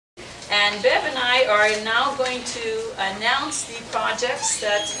And Bev and I are now going to announce the projects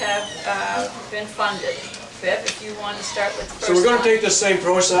that have been funded. Bev, if you want to start with the first So we're going to one. take the same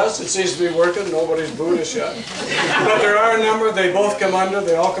process. It seems to be working. Nobody's booed us yet. But there are a number. They both come under.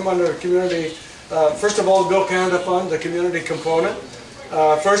 They all come under the community. First of all, the Bill Canada Fund, the community component.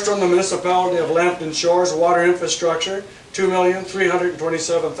 First from the municipality of Lambton Shores, water infrastructure,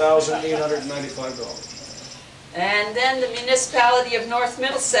 $2,327,895. And then the municipality of North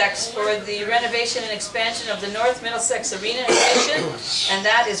Middlesex for the renovation and expansion of the North Middlesex Arena addition, and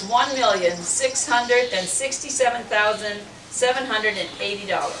that is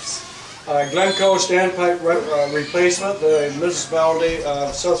 $1,667,780. Glencoe standpipe replacement, the municipality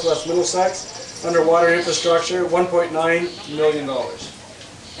of Southwest Middlesex, under water infrastructure, $1.9 million.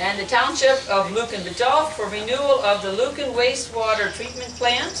 And the township of Lucan Biddulph for renewal of the Lucan wastewater treatment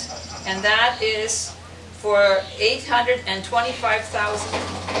plant, and that is for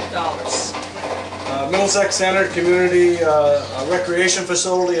 $825,000. Middlesex Center Community Recreation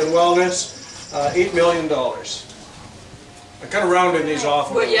Facility and Wellness, $8 million. I kind of rounded these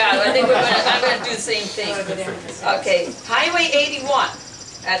off. Well, yeah, I think I'm going to do the same thing. Okay, Highway 81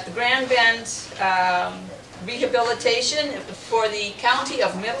 at the Grand Bend rehabilitation for the county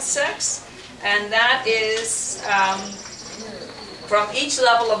of Middlesex, and that is from each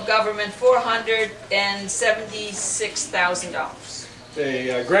level of government, $476,000.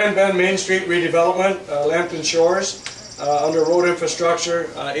 The Grand Bend Main Street redevelopment, Lambton Shores, under road infrastructure,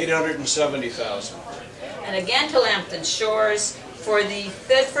 $870,000. And again to Lambton Shores for the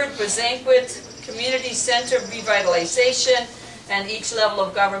Thedford-Brezenquit Community Center revitalization, and each level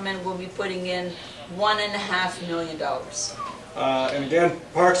of government will be putting in $1.5 million. And again,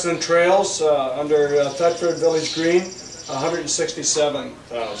 Parks and Trails, under Thetford Village Green, $167,000.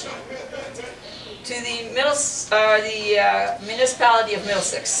 To the municipality of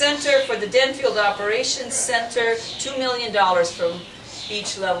Middlesex Center for the Denfield Operations Center, $2 million from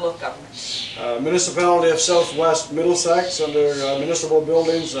each level of government. Municipality of Southwest Middlesex, under municipal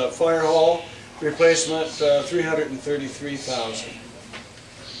buildings, fire hall replacement, $333,000.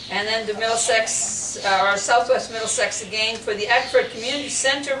 And then to Middlesex, or Southwest Middlesex again for the Eckford Community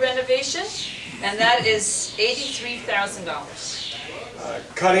Center renovation, and that is $83,000.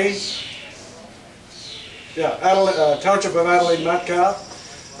 Cuddy, Township of Adelaide Metcalf,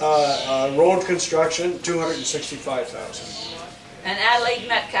 road construction, $265,000. And Adelaide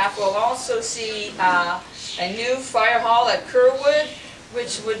Metcalf will also see a new fire hall at Kerwood,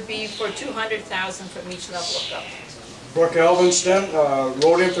 which would be for $200,000 from each level of government. Brook Elvinston,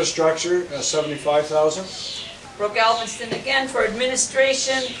 road infrastructure, $75,000. Brook Elvinston again for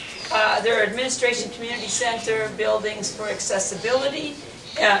administration, their administration community center buildings for accessibility,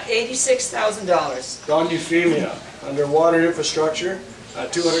 $86,000. Don Euphemia, under water infrastructure,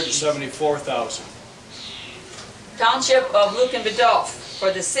 $274,000. Township of Lucan Biddulph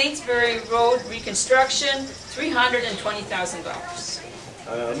for the Saintsbury Road reconstruction, $320,000.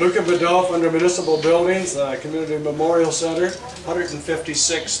 Lucan Biddulph, under municipal buildings, community memorial center,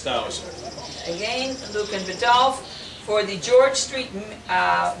 $156,000. Again, Lucan Biddulph for the George Street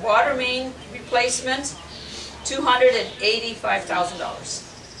water main replacement, $285,000.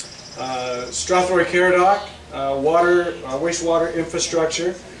 Strathroy Caradoc, wastewater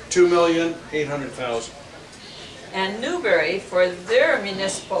infrastructure, $2,800,000. And Newbury for their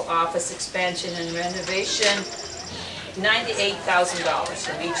municipal office expansion and renovation, $98,000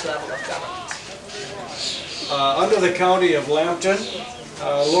 from each level of government. Under the county of Lambton,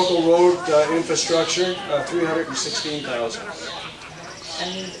 local road infrastructure, $316,000.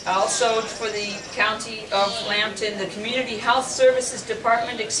 And also for the county of Lambton, the Community Health Services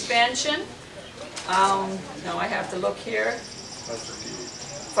Department expansion. Now I have to look here.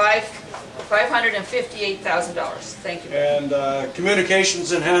 $558,000. Thank you. And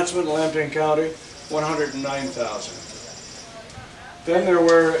communications enhancement in Lambton County, $109,000. Then there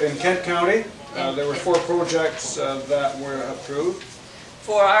were, in Kent County, there were 4 projects that were approved.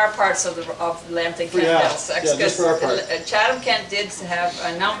 For our parts of Lambton, Kent, Middlesex. Yeah, just for our part. Chatham, Kent did have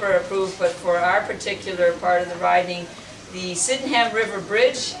a number approved, but for our particular part of the riding, the Sydenham River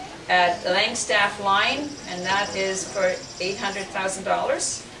Bridge at Langstaff Line, and that is for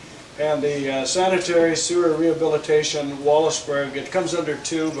 $800,000. And the sanitary sewer rehabilitation Wallaceburg, it comes under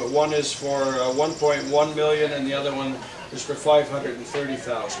 2, but one is for $1.1 million and the other one is for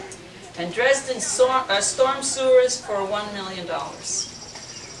 $530,000. And Dresden storm sewers for $1 million.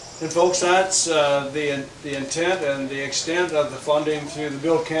 And folks, that's the intent and the extent of the funding through the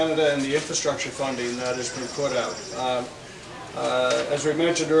Bill Canada and the infrastructure funding that has been put out. As we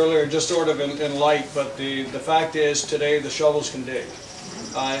mentioned earlier, just sort of in light, but the fact is today the shovels can dig.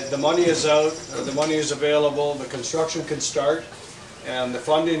 The money is out, the money is available, the construction can start, and the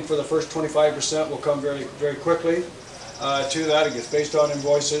funding for the first 25% will come very, very quickly to that. It gets based on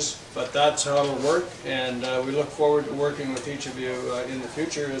invoices, but that's how it'll work, and we look forward to working with each of you in the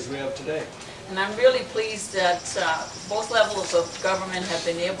future as we have today. And I'm really pleased that both levels of government have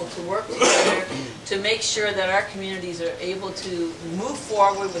been able to work together to make sure that our communities are able to move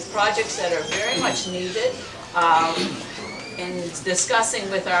forward with projects that are very much needed. In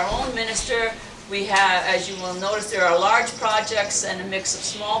discussing with our own minister, we have, as you will notice, there are large projects and a mix of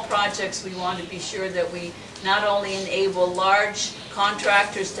small projects. We want to be sure that we not only enable large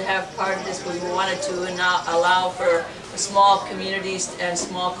contractors to have part of this, but we wanted to allow for small communities and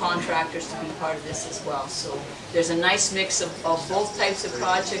small contractors to be part of this as well. So there's a nice mix of both types of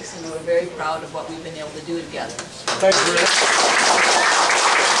projects, and we're very proud of what we've been able to do together. Thanks, Maria.